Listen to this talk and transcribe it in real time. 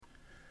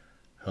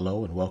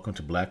Hello and welcome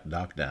to Black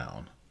Doc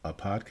Down, a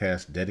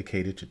podcast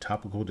dedicated to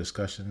topical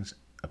discussions,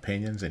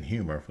 opinions, and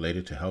humor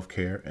related to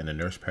healthcare and the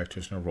nurse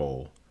practitioner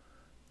role.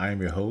 I am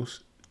your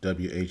host,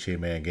 W.H.A.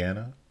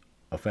 Mangana,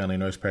 a family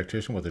nurse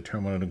practitioner with a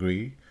terminal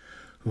degree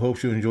who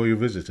hopes you enjoy your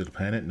visit to the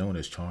planet known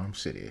as Charm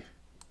City.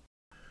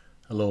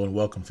 Hello and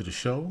welcome to the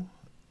show.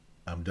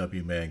 I'm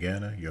W.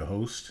 Mangana, your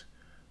host.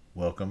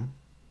 Welcome,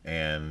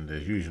 and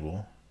as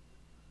usual,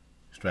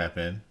 strap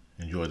in,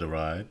 enjoy the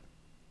ride,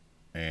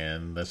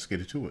 and let's get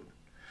into it.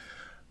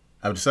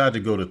 I've decided to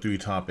go to three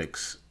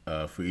topics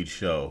for each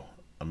show.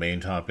 A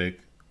main topic,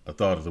 a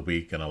thought of the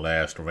week, and a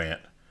last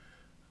rant.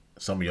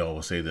 Some of y'all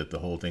will say that the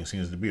whole thing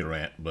seems to be a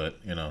rant,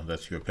 but,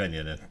 that's your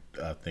opinion, and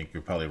I think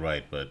you're probably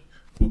right, but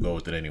we'll go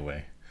with it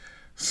anyway.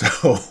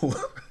 So,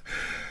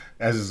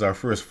 as is our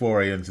first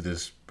foray into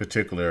this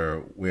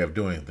particular way of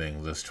doing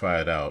things, let's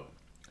try it out.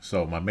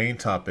 So, my main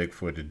topic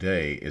for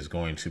today is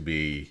going to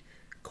be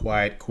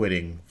quiet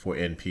quitting for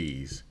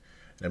NPs.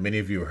 Now, many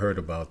of you have heard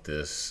about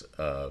this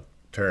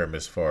term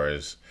as far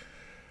as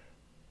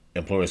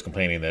employers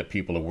complaining that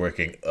people are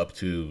working up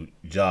to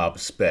job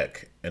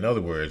spec. In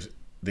other words,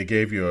 they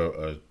gave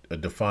you a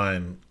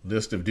defined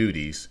list of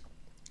duties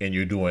and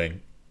you're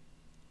doing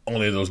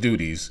only those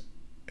duties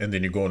and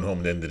then you're going home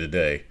at the end of the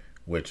day,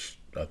 which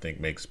I think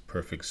makes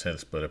perfect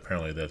sense, but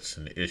apparently that's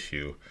an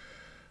issue.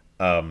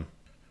 The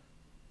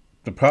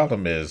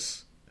problem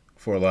is,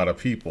 for a lot of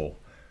people,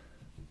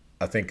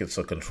 I think it's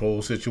a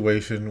control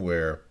situation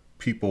where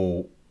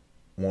people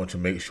want to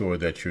make sure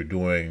that you're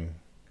doing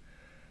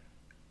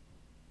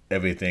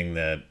everything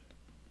that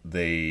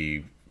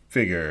they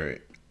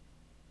figure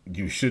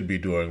you should be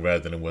doing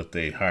rather than what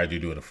they hired you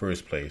to do in the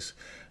first place.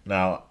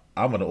 Now,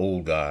 I'm an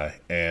old guy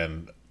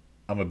and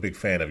I'm a big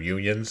fan of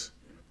unions.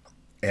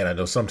 And I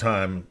know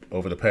sometime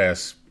over the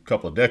past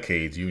couple of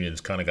decades, unions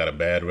kind of got a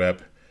bad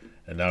rep.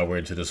 And now we're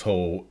into this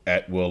whole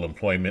at-will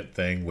employment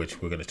thing,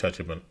 which we're going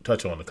to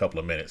touch on in a couple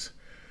of minutes.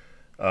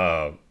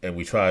 And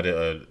we try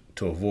to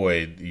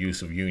avoid the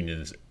use of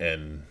unions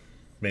in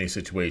many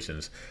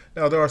situations.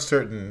 Now, there are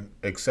certain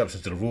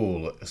exceptions to the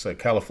rule. It's like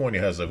California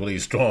has a really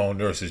strong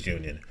nurses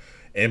union.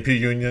 NP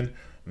union,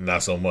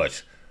 not so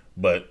much.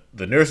 But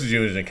the nurses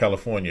union in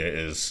California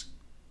is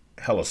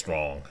hella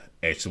strong.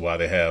 Actually, why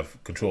they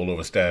have control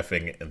over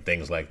staffing and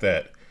things like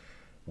that.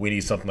 We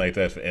need something like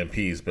that for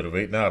NPs, but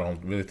right now I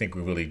don't really think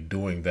we're really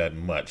doing that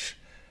much.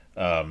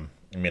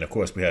 Of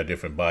course, we have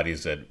different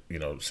bodies that,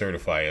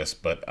 certify us,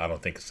 but I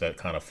don't think it's that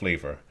kind of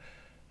flavor.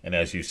 And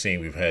as you've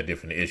seen, we've had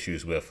different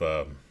issues with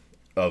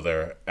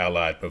other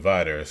allied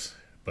providers,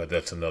 but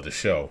that's another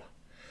show.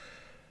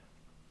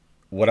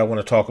 What I want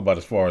to talk about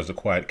as far as the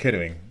quiet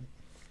quitting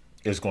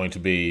is going to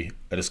be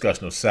a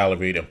discussion of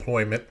salaried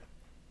employment.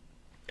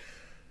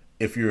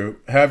 If you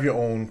have your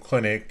own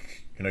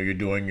clinic, you're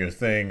doing your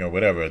thing or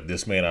whatever,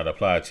 this may not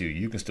apply to you.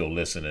 You can still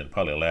listen and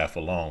probably laugh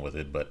along with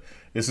it, but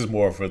this is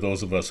more for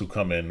those of us who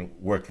come in,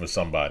 work for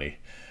somebody.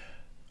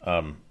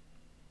 I'm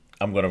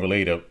going to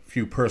relate a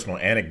few personal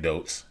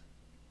anecdotes,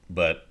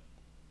 but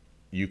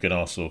you can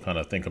also kind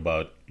of think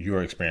about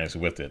your experience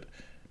with it.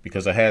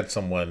 Because I had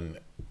someone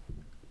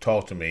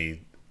talk to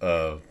me,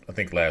 I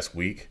think last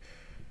week,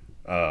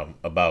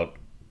 about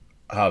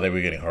how they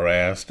were getting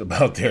harassed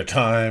about their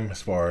time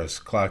as far as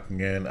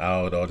clocking in,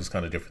 out, all these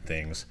kind of different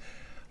things.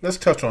 Let's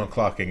touch on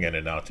clocking in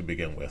and out to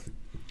begin with.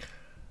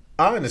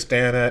 I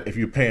understand that if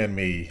you're paying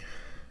me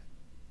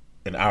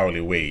an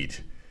hourly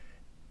wage.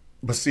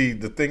 But see,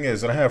 the thing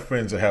is that I have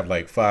friends that have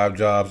like 5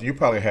 jobs. You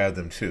probably have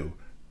them too,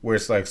 where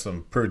it's like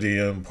some per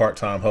diem,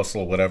 part-time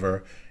hustle,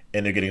 whatever,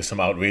 and they're getting some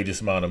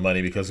outrageous amount of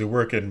money because they're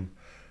working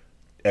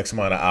X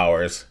amount of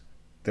hours.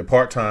 They're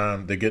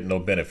part-time, they're getting no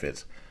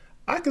benefits.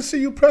 I can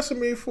see you pressing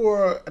me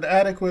for an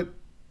adequate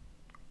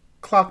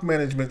clock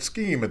management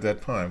scheme at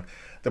that time.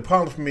 The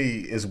problem for me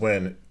is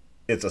when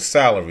it's a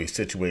salary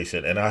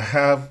situation, and I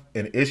have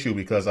an issue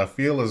because I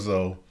feel as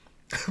though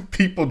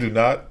people do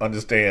not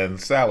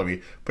understand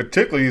salary,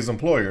 particularly these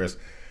employers,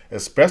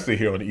 especially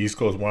here on the East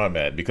Coast where I'm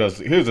at. Because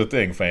here's the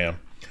thing, fam.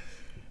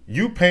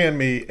 You paying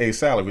me a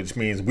salary, which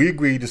means we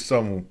agreed to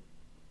some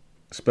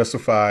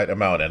specified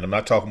amount. And I'm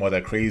not talking about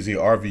that crazy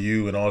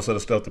RVU and all this other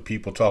stuff that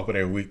people talk about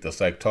every week that's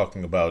like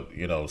talking about,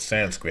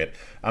 Sanskrit.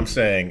 I'm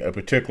saying a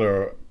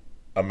particular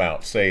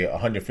amount, say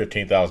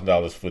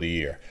 $115,000 for the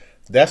year.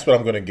 That's what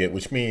I'm going to get,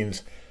 which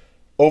means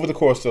over the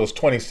course of those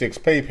 26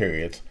 pay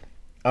periods,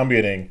 I'm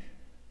getting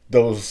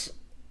those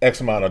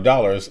X amount of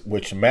dollars,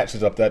 which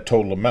matches up that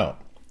total amount.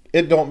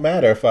 It don't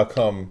matter if I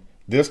come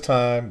this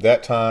time,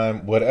 that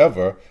time,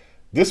 whatever.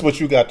 This is what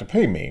you got to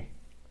pay me.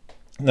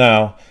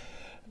 Now,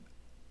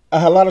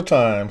 a lot of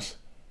times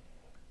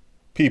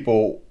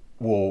people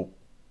will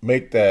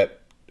make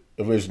that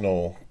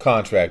original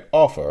contract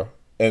offer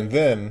and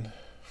then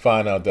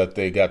find out that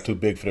they got too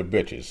big for their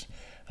britches.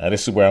 Now,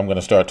 this is where I'm going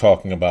to start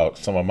talking about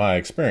some of my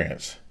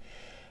experience.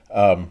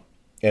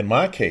 In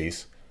my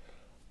case,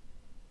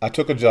 I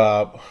took a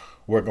job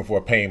working for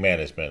a pain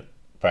management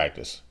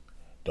practice.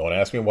 Don't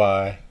ask me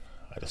why.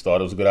 I just thought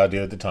it was a good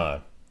idea at the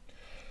time.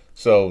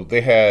 So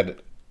they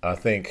had, I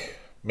think,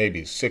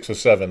 maybe 6 or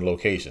 7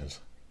 locations.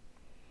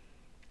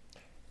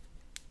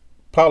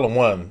 Problem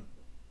one,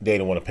 they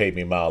didn't want to pay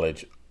me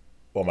mileage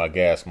or my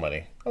gas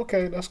money.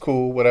 Okay, that's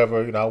cool,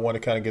 whatever. I want to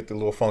kind of get the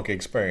little funky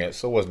experience,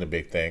 so it wasn't a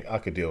big thing. I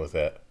could deal with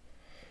that.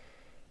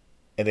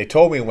 And they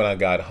told me when I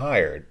got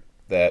hired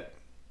that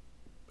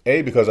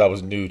A, because I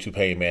was new to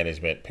pain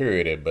management,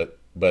 period,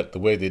 but the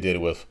way they did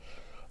it with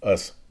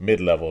us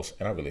mid-levels,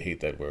 and I really hate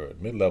that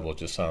word. Mid-level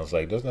just sounds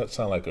like, doesn't that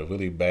sound like a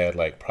really bad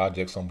like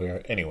project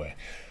somewhere? Anyway,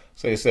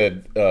 so they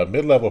said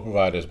mid-level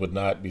providers would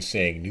not be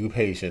seeing new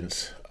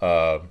patients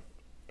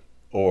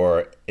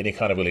or any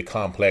kind of really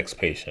complex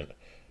patient.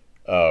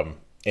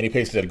 Any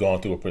patient that had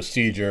gone through a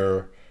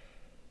procedure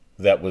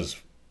that was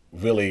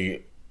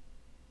really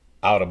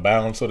out of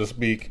bounds, so to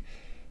speak,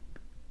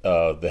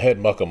 the head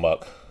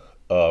muckamuck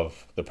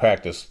of the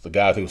practice, the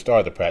guy who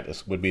started the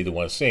practice, would be the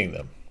one seeing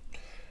them.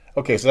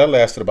 Okay, so that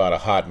lasted about a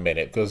hot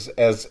minute because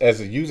as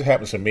it usually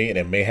happens for me, and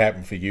it may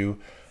happen for you,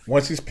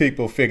 once these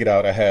people figured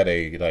out I had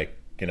a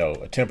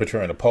temperature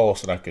and a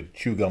pulse and I could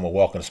chew gum and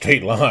walk in a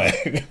straight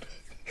line,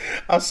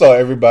 I saw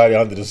everybody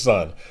under the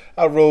sun.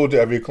 I rode to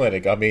every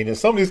clinic. I mean, and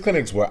some of these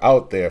clinics were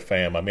out there,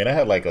 fam. I mean, I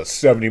had like a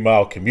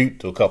 70-mile commute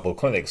to a couple of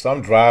clinics. So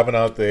I'm driving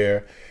out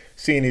there,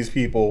 seeing these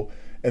people,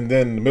 and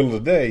then in the middle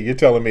of the day, you're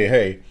telling me,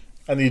 hey,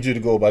 I need you to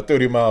go about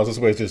 30 miles this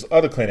way to this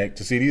other clinic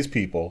to see these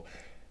people.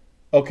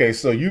 Okay,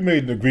 so you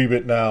made an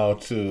agreement now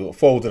to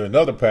fold in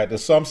another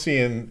practice. So I'm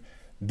seeing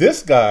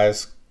this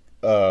guy's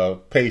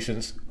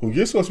patients who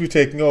you're supposed to be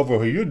taking over,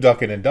 who you're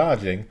ducking and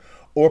dodging,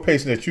 or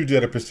patients that you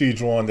did a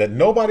procedure on that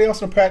nobody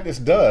else in practice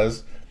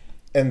does.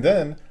 And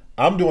then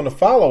I'm doing a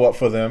follow-up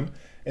for them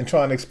and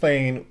trying to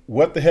explain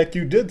what the heck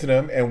you did to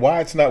them and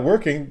why it's not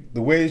working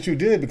the way that you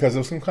did because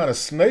of some kind of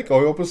snake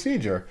oil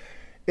procedure.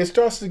 It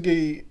starts to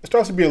be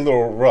a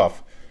little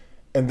rough.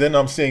 And then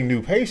I'm seeing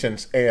new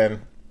patients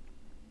and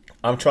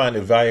I'm trying to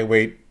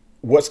evaluate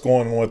what's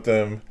going on with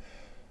them,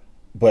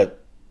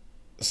 but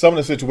some of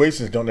the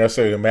situations don't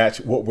necessarily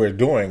match what we're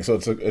doing. So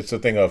it's a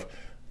thing of,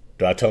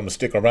 do I tell them to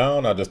stick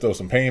around? I just throw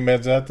some pain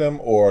meds at them,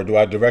 or do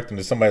I direct them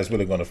to somebody that's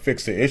really going to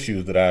fix the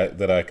issues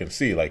that I can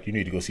see? Like, you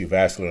need to go see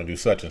vascular and do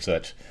such and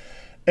such.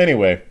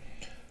 Anyway,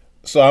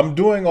 so I'm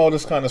doing all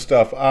this kind of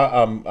stuff.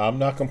 I'm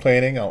not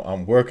complaining.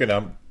 I'm working.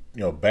 I'm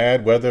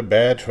bad weather,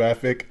 bad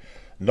traffic,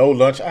 no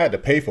lunch. I had to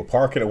pay for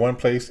parking at one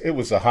place. It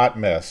was a hot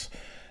mess.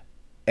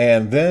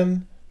 And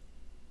then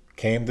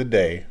came the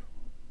day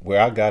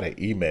where I got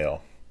an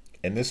email,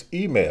 and this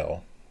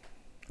email,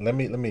 let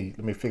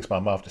me fix my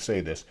mouth to say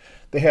this.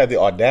 They had the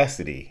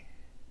audacity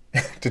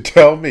to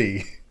tell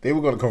me they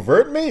were going to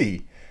convert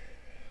me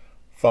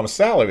from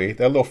salary,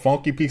 that little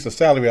funky piece of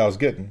salary I was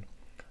getting,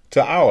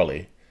 to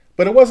hourly.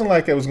 But it wasn't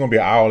like it was going to be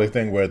an hourly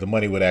thing where the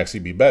money would actually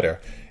be better.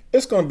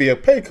 It's going to be a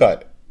pay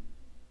cut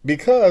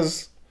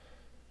because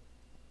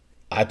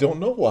I don't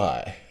know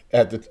why.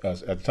 At the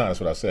time,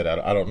 that's what I said.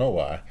 I don't know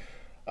why.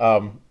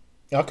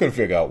 I couldn't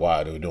figure out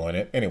why they were doing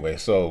it. Anyway,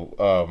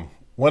 so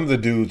one of the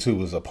dudes who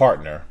was a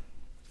partner,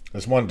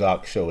 this one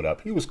doc showed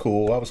up. He was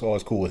cool. I was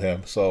always cool with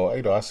him. So,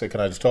 I said, can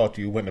I just talk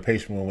to you? Went in the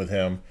patient room with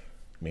him.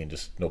 I mean,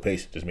 just no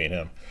patient, just me and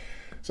him.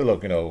 So,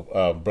 look,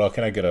 bro,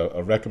 can I get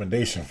a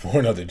recommendation for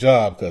another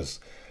job? Because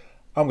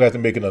I'm going to have to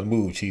make another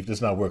move, Chief. This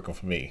is not working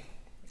for me.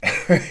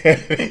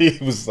 He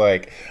was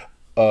like,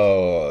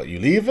 you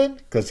leaving?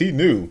 Because he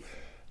knew.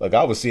 Like,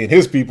 I was seeing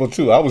his people,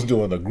 too. I was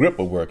doing the grip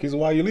of work. He said,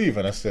 why are you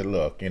leaving? I said,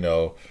 look,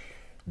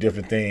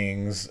 different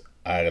things.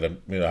 I gotta,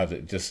 have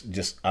to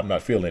just, I'm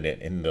not feeling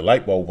it. And the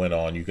light bulb went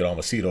on. You could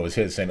almost see it over his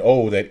head saying,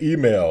 oh, that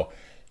email.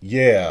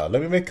 Yeah,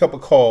 let me make a couple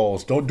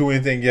calls. Don't do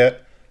anything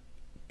yet.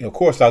 Of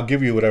course, I'll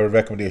give you whatever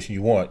recommendation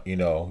you want. You're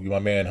my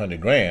man,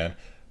 $100,000.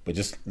 But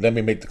just let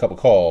me make the couple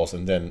calls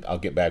and then I'll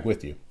get back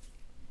with you.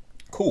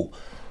 Cool.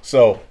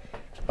 So,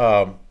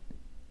 I'll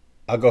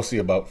go see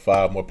about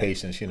 5 more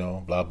patients,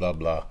 blah, blah,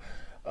 blah.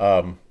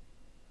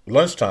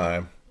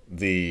 Lunchtime,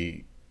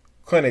 the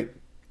clinic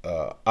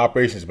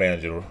operations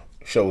manager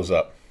shows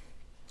up.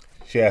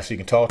 She asks, you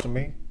can talk to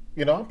me?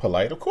 I'm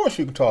polite. Of course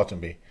you can talk to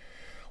me.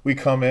 We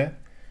come in,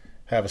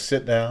 have a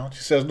sit down.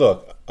 She says,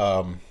 look,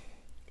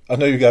 I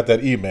know you got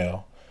that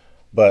email,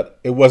 but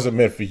it wasn't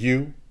meant for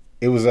you.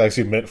 It was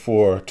actually meant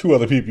for 2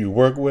 other people you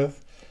work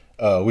with.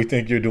 We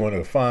think you're doing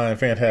a fine,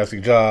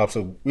 fantastic job,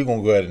 so we're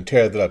going to go ahead and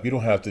tear that up. You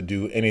don't have to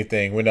do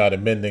anything. We're not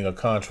amending a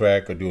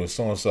contract or doing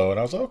so-and-so. And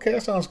I was like, okay,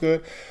 that sounds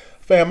good.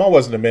 Fam, I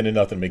wasn't amending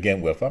nothing to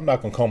begin with. I'm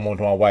not going to come home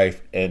to my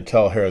wife and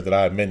tell her that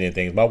I amended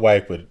things. My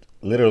wife would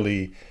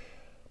literally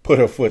put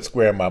her foot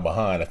square in my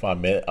behind if I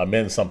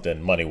amend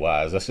something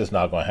money-wise. That's just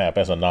not going to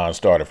happen. That's a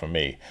non-starter for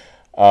me.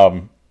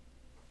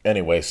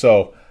 Anyway,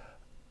 so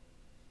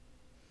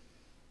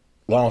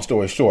long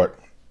story short,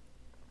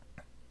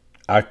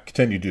 I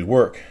continued to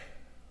work,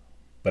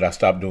 but I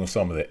stopped doing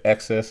some of the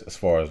excess as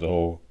far as the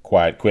whole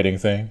quiet quitting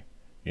thing,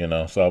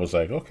 So I was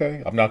like,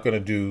 okay, I'm not going to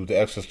do the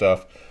extra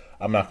stuff.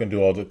 I'm not going to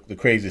do all the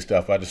crazy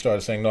stuff. I just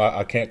started saying, no,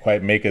 I can't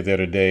quite make it there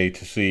today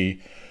to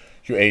see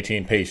your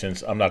 18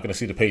 patients. I'm not going to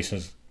see the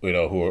patients,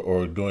 who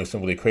are doing some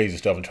really crazy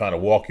stuff and trying to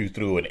walk you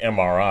through an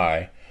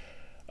MRI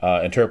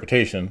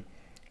interpretation,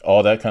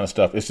 all that kind of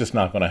stuff. It's just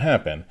not going to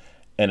happen.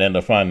 And end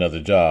up finding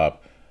another job.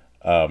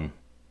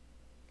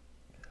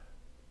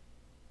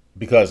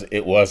 because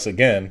it was,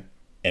 again,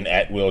 an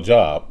at-will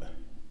job.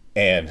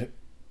 And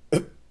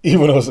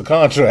even though it's a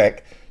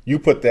contract, you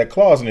put that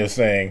clause in there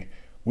saying,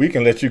 we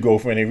can let you go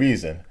for any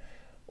reason.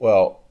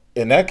 Well,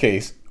 in that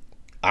case,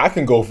 I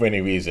can go for any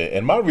reason.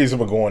 And my reason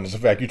for going is the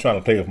fact you're trying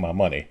to play with my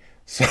money.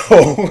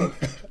 So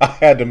I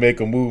had to make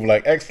a move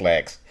like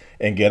X-Lax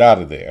and get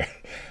out of there.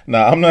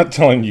 Now, I'm not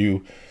telling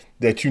you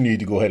that you need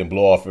to go ahead and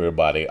blow off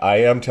everybody. I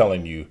am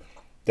telling you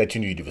that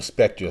you need to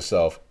respect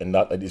yourself and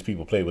not let these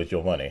people play with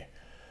your money.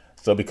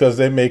 So because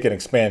they make an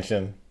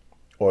expansion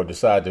or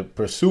decide to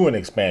pursue an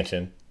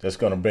expansion that's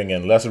going to bring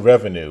in less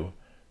revenue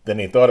than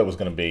they thought it was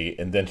going to be,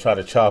 and then try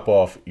to chop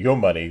off your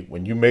money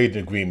when you made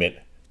an agreement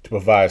to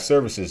provide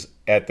services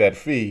at that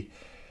fee,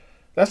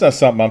 that's not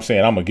something I'm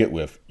saying I'm going to get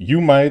with.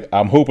 You might.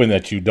 I'm hoping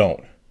that you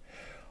don't.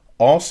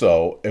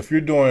 Also, if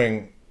you're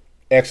doing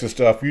extra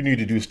stuff, you need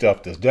to do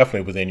stuff that's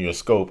definitely within your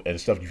scope and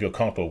stuff you feel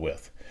comfortable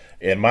with.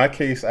 In my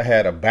case, I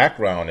had a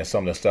background in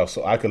some of the stuff,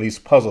 so I could at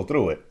least puzzle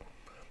through it.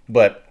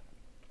 But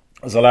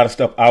there's a lot of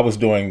stuff I was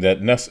doing that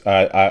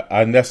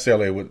I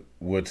necessarily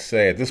would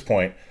say at this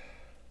point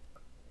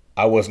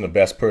I wasn't the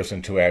best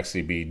person to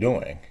actually be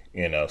doing.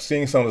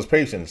 Seeing some of those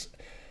patients,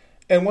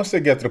 and once they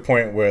get to the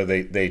point where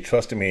they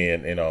trusted me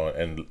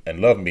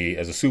and love me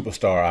as a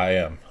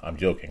superstar, I'm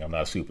joking. I'm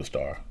not a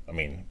superstar. I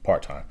mean,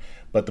 part-time.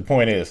 But the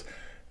point is,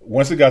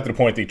 once it got to the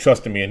point they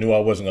trusted me and knew I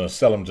wasn't going to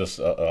sell them just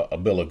a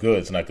bill of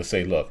goods, and I could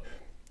say, look,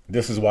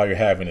 this is why you're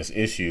having this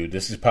issue.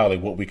 This is probably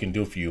what we can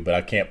do for you, but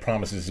I can't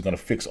promise this is going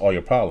to fix all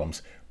your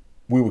problems.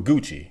 We were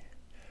Gucci.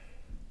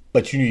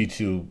 But you need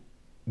to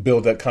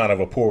build that kind of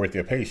rapport with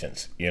your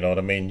patients. You know what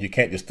I mean? You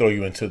can't just throw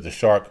you into the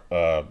shark,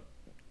 the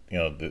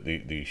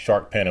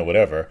shark pen or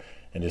whatever,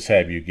 and just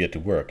have you get to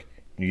work.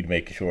 You need to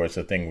make sure it's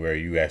a thing where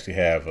you actually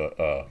have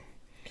a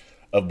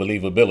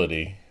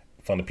believability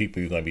from the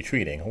people you're going to be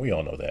treating. We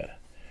all know that.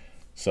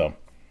 So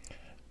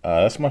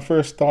that's my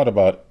first thought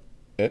about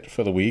it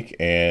for the week,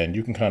 and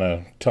you can kind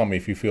of tell me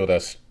if you feel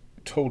that's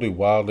totally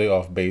wildly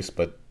off base,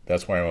 but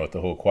that's where I'm with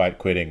the whole quiet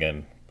quitting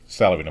and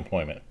salaried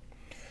employment.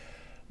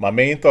 My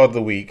main thought of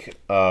the week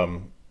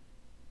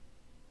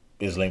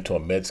is linked to a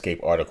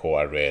Medscape article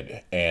I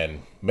read,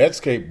 and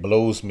Medscape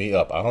blows me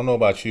up. I don't know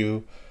about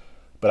you,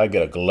 but I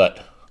get a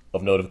glut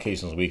of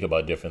notifications a week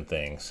about different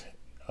things.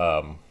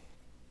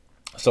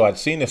 So I'd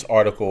seen this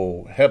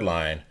article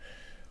headline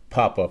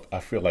pop up, I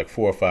feel like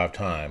 4 or 5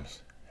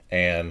 times,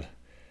 and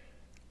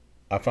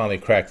I finally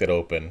cracked it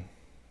open,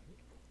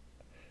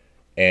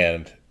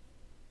 and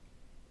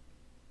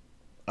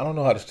I don't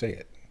know how to say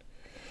it.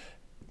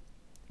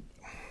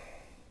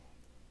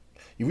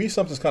 You read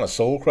something that's kind of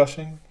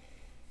soul-crushing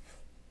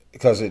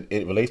because it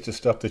relates to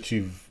stuff that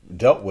you've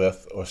dealt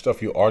with or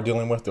stuff you are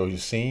dealing with or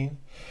you've seen.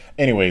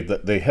 Anyway,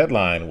 the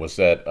headline was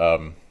that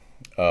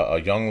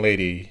a young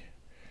lady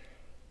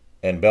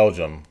in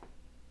Belgium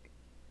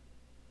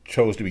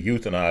chose to be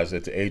euthanized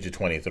at the age of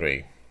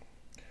 23.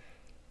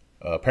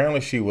 Apparently,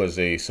 she was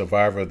a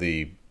survivor of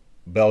the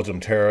Belgium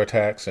terror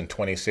attacks in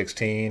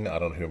 2016. I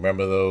don't know if you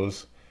remember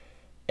those.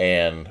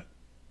 And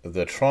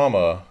the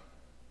trauma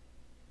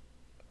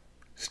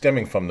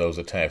stemming from those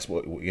attacks,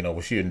 what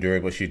she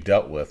endured, what she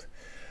dealt with,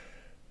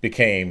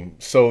 became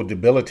so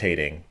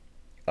debilitating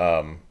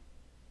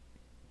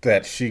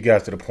that she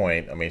got to the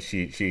point. I mean,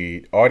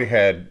 she already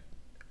had,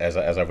 as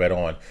I read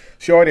on,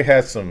 she already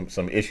had some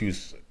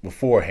issues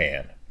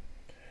beforehand,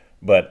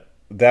 but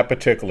that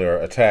particular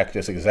attack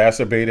just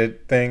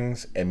exacerbated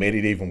things and made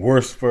it even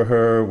worse for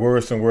her,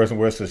 worse and worse and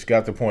worse. So she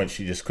got to the point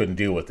she just couldn't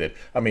deal with it.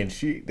 I mean,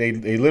 they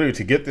literally,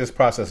 to get this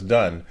process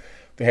done,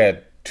 they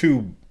had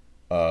 2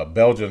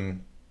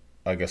 Belgian,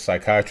 I guess,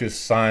 psychiatrists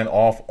sign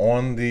off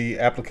on the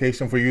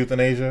application for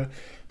euthanasia,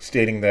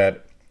 stating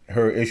that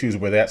her issues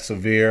were that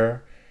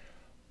severe,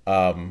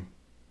 and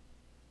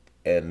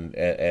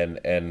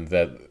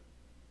that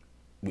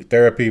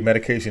therapy,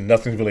 medication,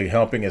 nothing's really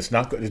helping. It's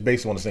not. It's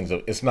based on one of those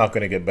things. It's not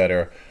going to get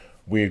better.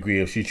 We agree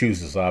if she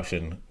chooses this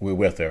option, we're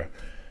with her.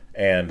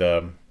 And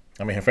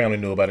I mean, her family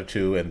knew about it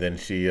too. And then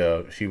she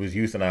was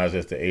euthanized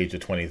at the age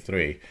of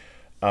 23.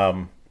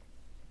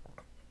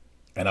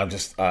 And I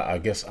guess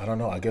I don't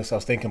know. I guess I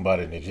was thinking about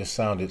it, and it just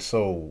sounded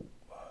so.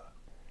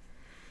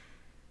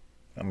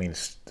 I mean,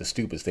 the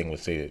stupidest thing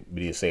would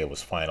be to say it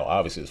was final.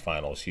 Obviously, it's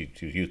final. She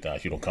was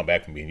euthanized. You don't come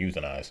back from being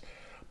euthanized.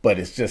 But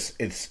it's just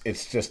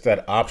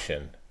that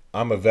option.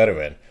 I'm a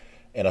veteran,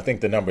 and I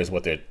think the number is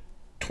what they're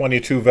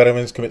 22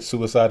 veterans commit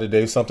suicide a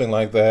day, something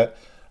like that.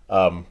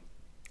 I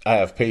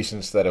have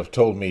patients that have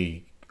told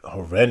me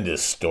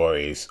horrendous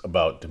stories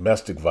about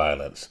domestic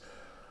violence,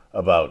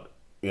 about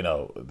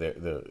the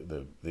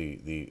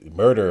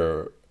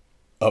murder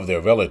of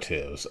their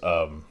relatives,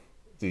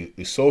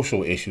 the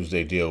social issues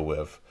they deal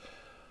with,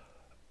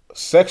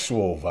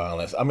 sexual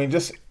violence. I mean,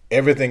 just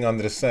everything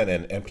under the sun,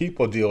 and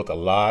people deal with a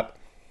lot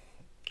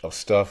of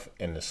stuff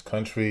in this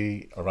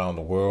country, around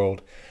the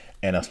world,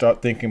 and I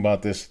start thinking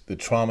about the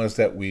traumas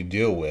that we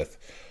deal with.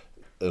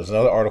 There was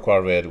another article I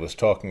read that was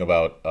talking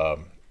about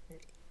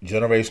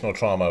generational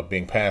trauma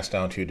being passed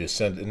down to your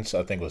descendants.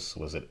 I think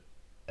was it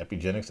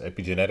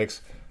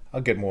epigenetics? I'll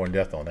get more in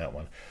depth on that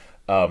one.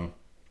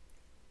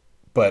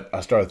 But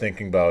I started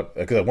thinking about,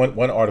 because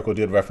one article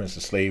did reference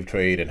the slave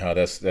trade and how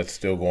that's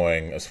still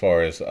going, as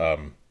far as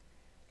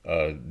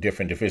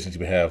different deficiencies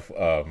we have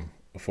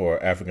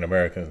for African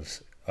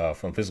Americans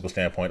from a physical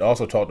standpoint.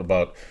 Also talked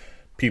about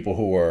people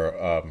who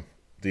are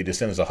the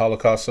descendants of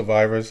Holocaust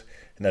survivors,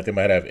 and that they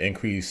might have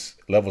increased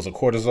levels of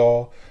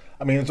cortisol.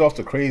 I mean, there's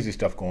also crazy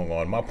stuff going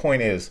on. My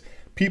point is,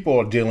 people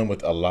are dealing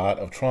with a lot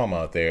of trauma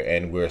out there,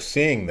 and we're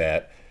seeing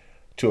that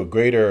to a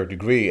greater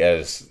degree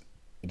as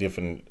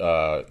different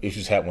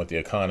issues happen with the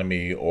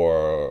economy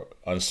or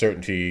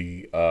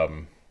uncertainty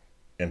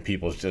in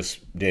people's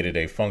just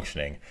day-to-day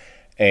functioning.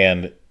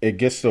 And it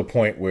gets to a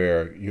point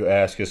where you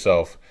ask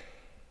yourself,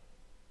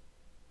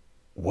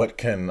 what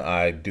can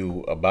I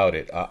do about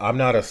it? I'm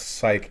not a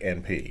psych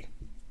NP,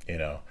 you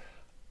know.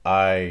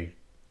 I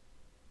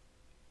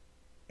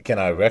Can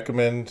I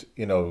recommend,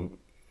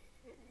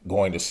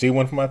 going to see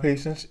one for my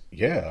patients?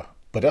 Yeah,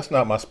 but that's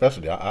not my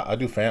specialty. I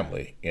do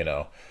family,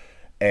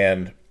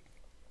 and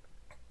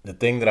the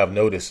thing that I've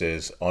noticed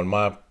is on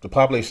the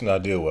population I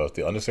deal with,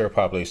 the underserved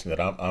population that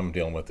I'm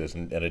dealing with is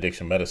in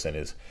addiction medicine,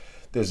 is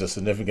there's a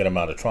significant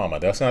amount of trauma.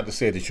 That's not to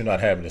say that you're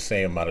not having the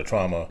same amount of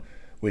trauma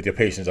with your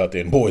patients out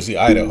there in Boise,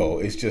 Idaho.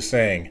 It's just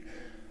saying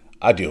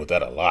I deal with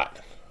that a lot.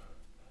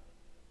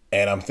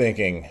 And I'm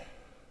thinking,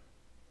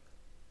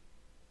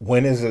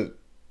 when is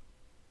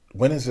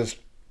this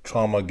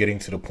trauma getting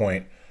to the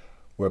point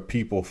where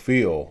people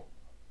feel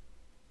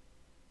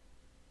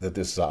that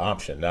this is an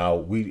option? Now,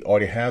 we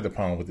already have the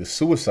problem with the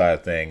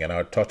suicide thing, and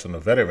I touched on the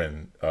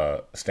veteran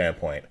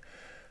standpoint.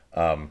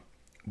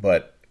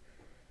 But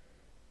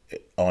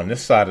on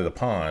this side of the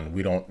pond,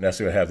 we don't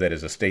necessarily have that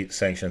as a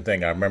state-sanctioned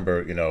thing. I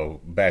remember,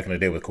 back in the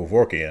day with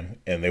Kevorkian,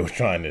 and they were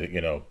trying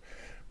to,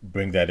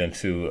 bring that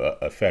into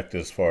effect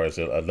as far as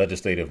a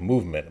legislative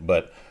movement.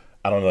 But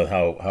I don't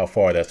know how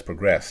far that's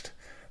progressed.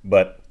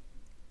 But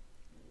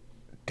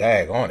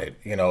dag on it,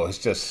 it's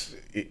just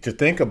to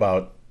think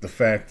about the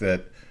fact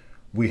that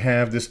we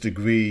have this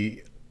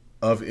degree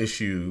of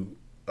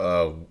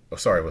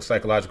with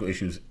psychological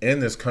issues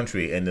in this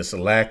country, and this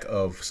lack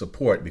of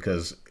support,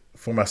 because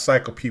for my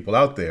psycho people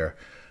out there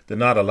are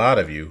not a lot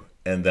of you,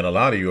 and then a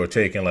lot of you are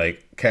taking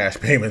like cash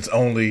payments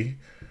only.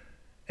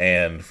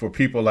 And for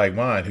people like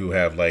mine who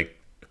have like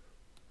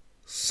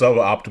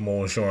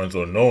suboptimal insurance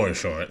or no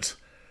insurance,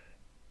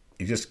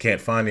 you just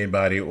can't find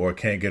anybody or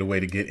can't get a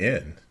way to get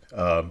in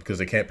because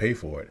they can't pay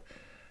for it.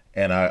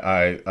 And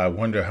I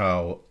wonder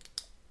how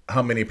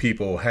many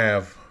people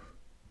have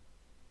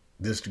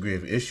this degree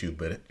of issue,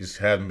 but it just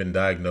haven't been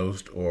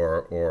diagnosed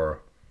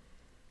or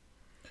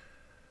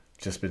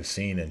just been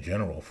seen in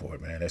general for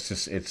it, man. It's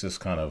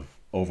just kind of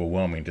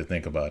overwhelming to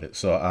think about it.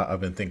 So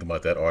I've been thinking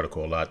about that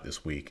article a lot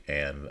this week,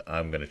 and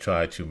I'm going to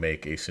try to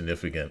make a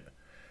significant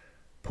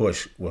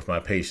push with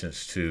my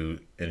patients to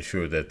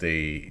ensure that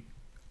they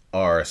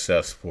are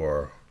assessed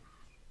for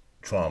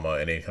trauma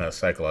and any kind of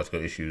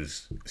psychological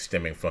issues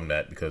stemming from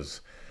that,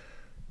 because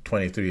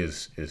 23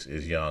 is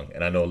young,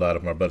 and I know a lot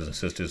of my brothers and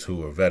sisters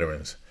who are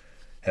veterans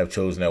have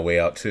chosen that way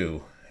out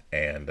too,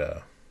 and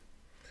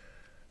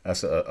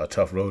that's a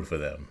tough road for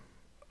them.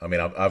 I mean,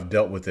 I've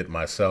dealt with it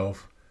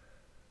myself.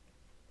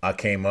 I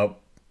came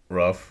up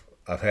rough.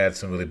 I've had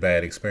some really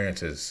bad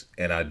experiences,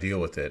 and I deal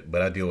with it,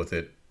 but I deal with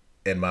it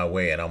in my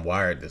way, and I'm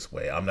wired this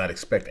way. I'm not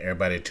expecting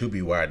everybody to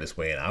be wired this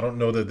way, and I don't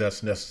know that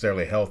that's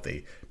necessarily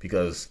healthy,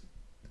 because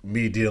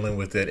me dealing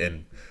with it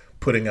and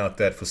putting out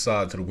that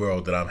facade to the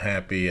world that I'm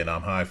happy and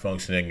I'm high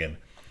functioning and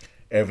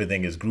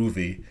everything is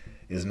groovy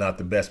is not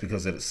the best,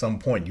 because at some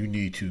point you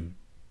need to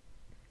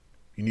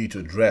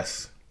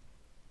address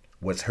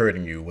what's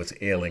hurting you, what's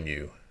ailing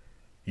you.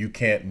 You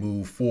can't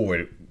move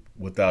forward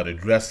without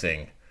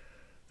addressing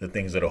the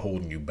things that are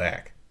holding you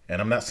back.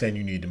 And I'm not saying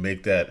you need to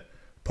make that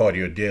part of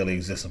your daily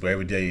existence where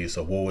every day is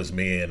a woe is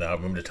me, and I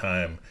remember the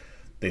time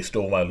they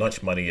stole my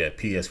lunch money at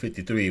PS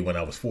 53 when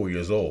I was 4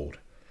 years old.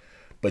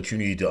 But you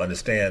need to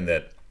understand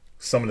that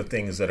some of the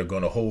things that are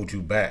going to hold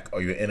you back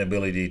are your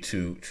inability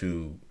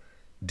to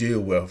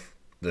deal with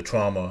the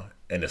trauma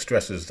and the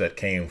stresses that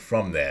came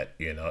from that.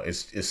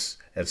 It's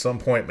at some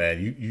point,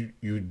 man,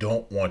 you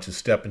don't want to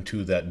step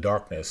into that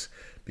darkness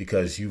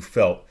because you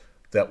felt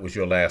that was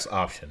your last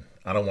option.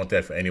 I don't want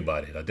that for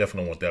anybody. I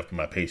definitely want that for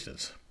my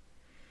patients.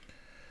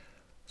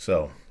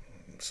 So,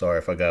 sorry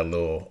if I got a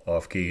little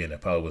off key and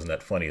it probably wasn't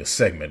that funny a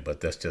segment, but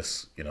that's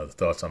just, the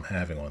thoughts I'm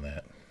having on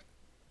that.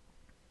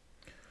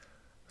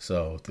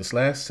 So this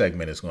last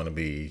segment is going to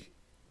be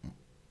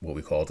what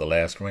we call the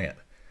last rant.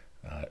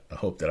 I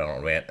hope that I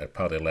don't rant.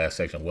 Probably the last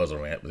section was a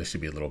rant, but this should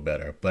be a little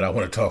better. But I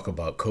want to talk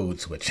about code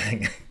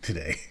switching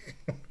today.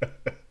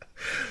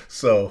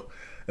 So,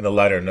 in a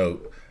lighter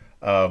note,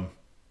 my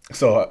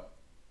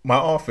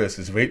office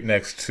is right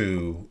next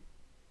to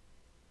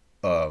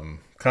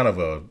kind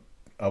of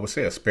I would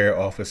say a spare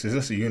office. Is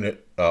this a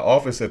unit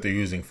office that they're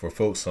using for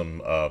folks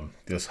on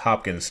this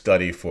Hopkins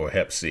study for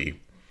Hep C?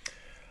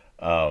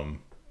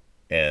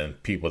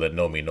 And people that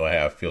know me know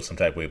I feel some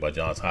type of way about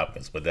Johns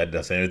Hopkins, but that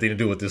doesn't have anything to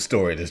do with this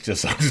story. It's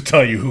just I'm just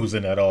telling you who's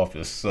in that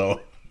office. So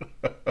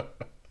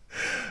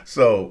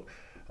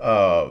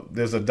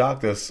There's a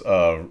doctor's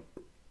the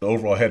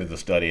overall head of the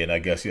study, and I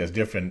guess he has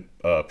different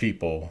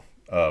people,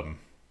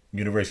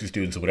 university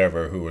students or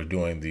whatever, who are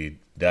doing the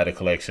data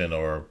collection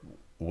or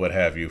what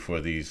have you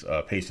for these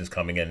patients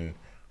coming in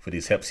for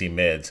these Hep C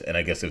meds. And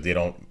I guess if they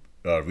don't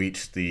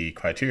reach the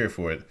criteria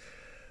for it,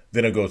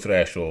 then it goes to the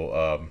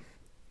actual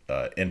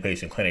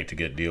inpatient clinic to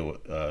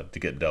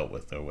get dealt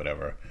with or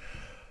whatever.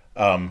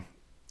 Um,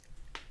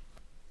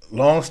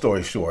 Long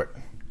story short,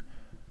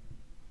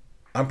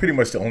 I'm pretty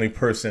much the only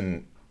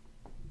person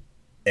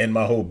in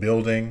my whole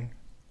building,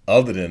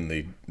 other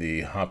than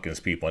the Hopkins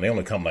people, and they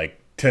only come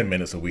like 10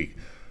 minutes a week,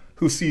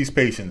 who sees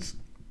patients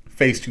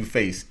face to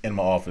face in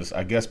my office,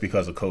 I guess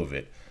because of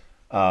COVID.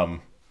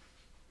 Um,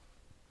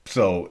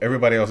 so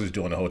everybody else is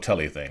doing the hotel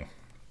thing.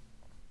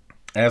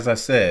 As I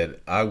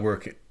said, I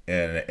work in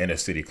an inner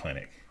city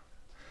clinic.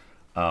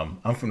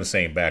 I'm from the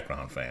same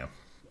background, fam.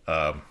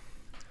 Um,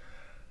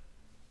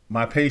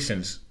 my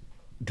patients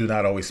do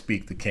not always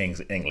speak the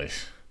king's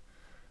English.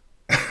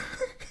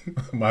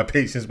 My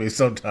patients may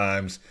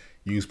sometimes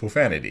use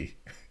profanity.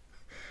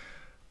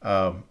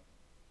 Um,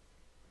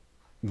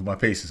 my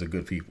patients are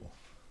good people,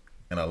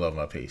 and I love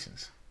my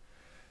patients.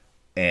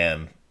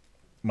 And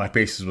my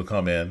patients will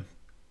come in,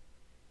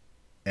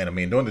 and I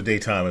mean, during the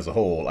daytime as a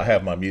whole, I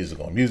have my music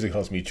on. Music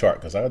helps me chart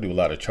because I do a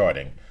lot of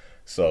charting.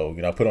 So,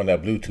 I put on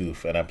that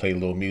Bluetooth and I play a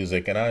little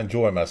music and I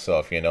enjoy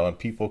myself, and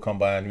people come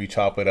by and we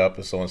chop it up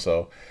and so and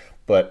so.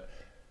 But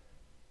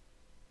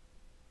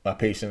my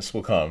patients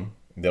will come,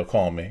 they'll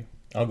call me.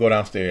 I'll go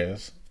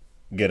downstairs,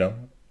 get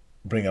them,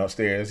 bring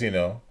upstairs.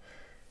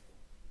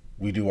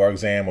 We do our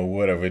exam or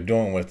whatever we're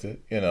doing with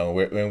it.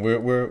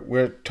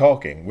 We're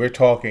talking. We're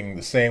talking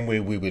the same way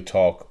we would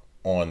talk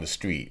on the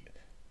street.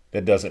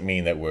 That doesn't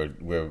mean that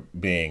we're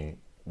being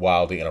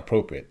wildly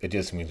inappropriate. It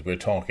just means we're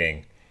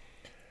talking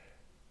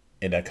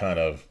in that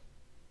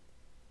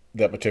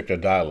particular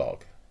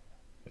dialect.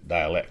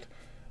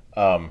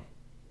 Um,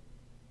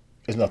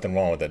 there's nothing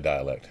wrong with that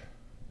dialect,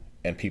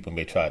 and people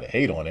may try to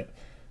hate on it,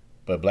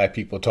 but black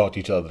people talk to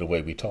each other the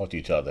way we talk to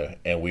each other,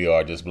 and we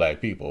are just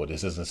black people.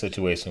 This isn't a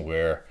situation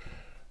where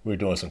we're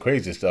doing some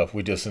crazy stuff.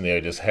 We're just in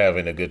there just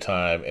having a good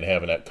time and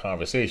having that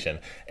conversation.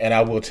 And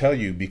I will tell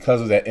you,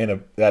 because of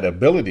that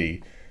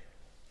ability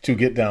to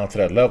get down to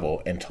that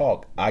level and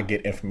talk, I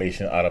get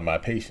information out of my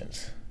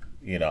patients.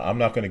 I'm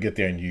not going to get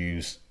there and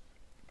use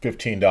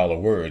 $15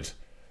 words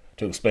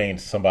to explain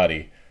to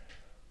somebody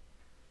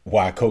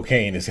why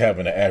cocaine is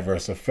having an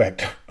adverse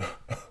effect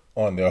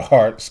on their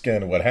heart,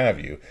 skin, what have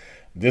you.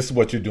 This is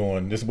what you're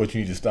doing. This is what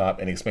you need to stop,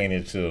 and explain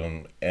it to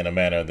them in a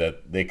manner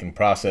that they can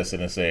process it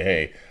and say,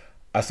 hey,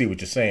 I see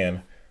what you're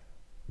saying.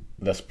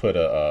 Let's put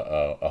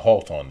a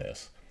halt on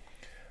this.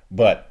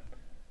 But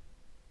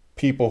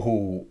people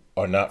who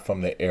are not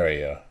from the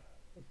area,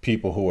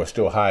 people who are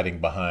still hiding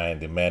behind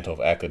the mantle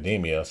of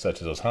academia,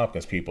 such as those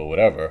Hopkins people,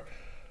 whatever,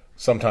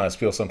 sometimes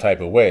feel some type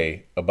of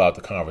way about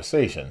the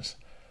conversations.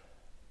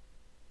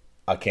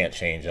 I can't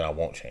change and I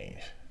won't change.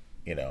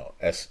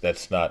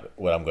 That's not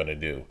what I'm going to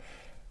do.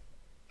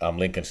 I'm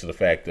linking to the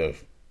fact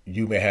of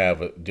you may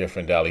have a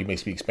different dialect. You may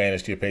speak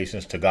Spanish to your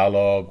patients,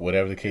 Tagalog,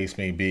 whatever the case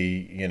may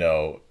be.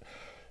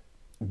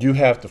 You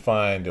have to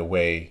find a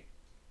way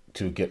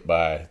to get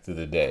by through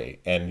the day.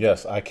 And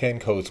yes, I can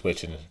code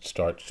switch and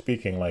start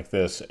speaking like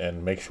this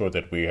and make sure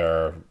that we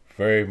are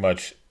very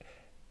much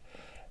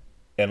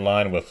in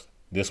line with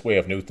this way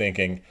of new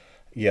thinking.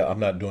 Yeah, I'm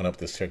not doing up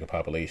this circuit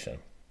population.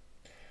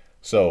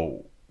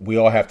 So we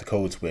all have to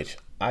code switch.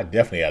 I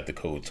definitely have to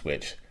code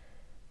switch.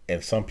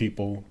 And some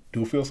people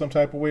do feel some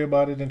type of way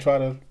about it and try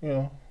to,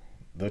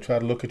 they'll try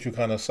to look at you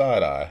kind of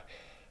side eye.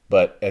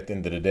 But at the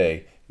end of the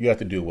day, you have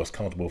to do what's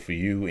comfortable for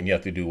you, and you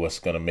have to do what's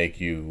going to make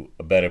you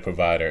a better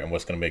provider and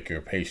what's going to make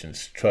your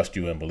patients trust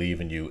you and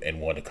believe in you and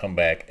want to come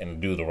back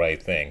and do the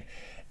right thing.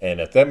 And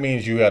if that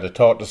means you had to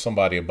talk to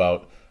somebody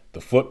about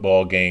the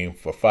football game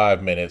for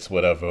 5 minutes,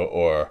 whatever,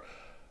 or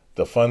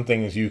the fun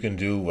things you can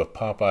do with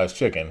Popeye's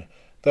chicken,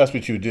 that's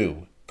what you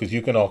do. Because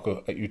you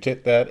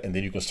take that and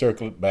then you can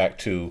circle it back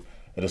to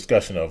a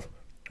discussion of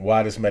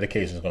why this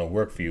medication is going to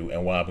work for you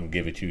and why I'm going to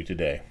give it to you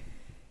today.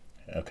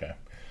 Okay.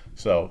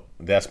 So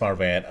that's my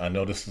rant. I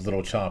know this is a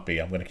little choppy.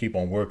 I'm going to keep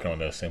on working on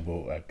this,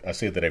 and I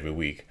say that every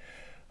week,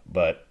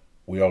 but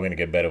we are going to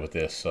get better with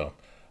this. So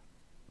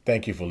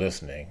thank you for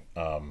listening.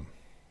 I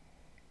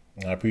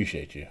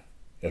appreciate you.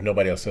 If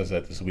nobody else says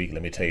that this week,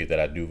 let me tell you that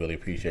I do really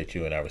appreciate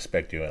you and I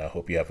respect you, and I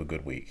hope you have a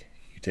good week.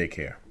 You take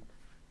care.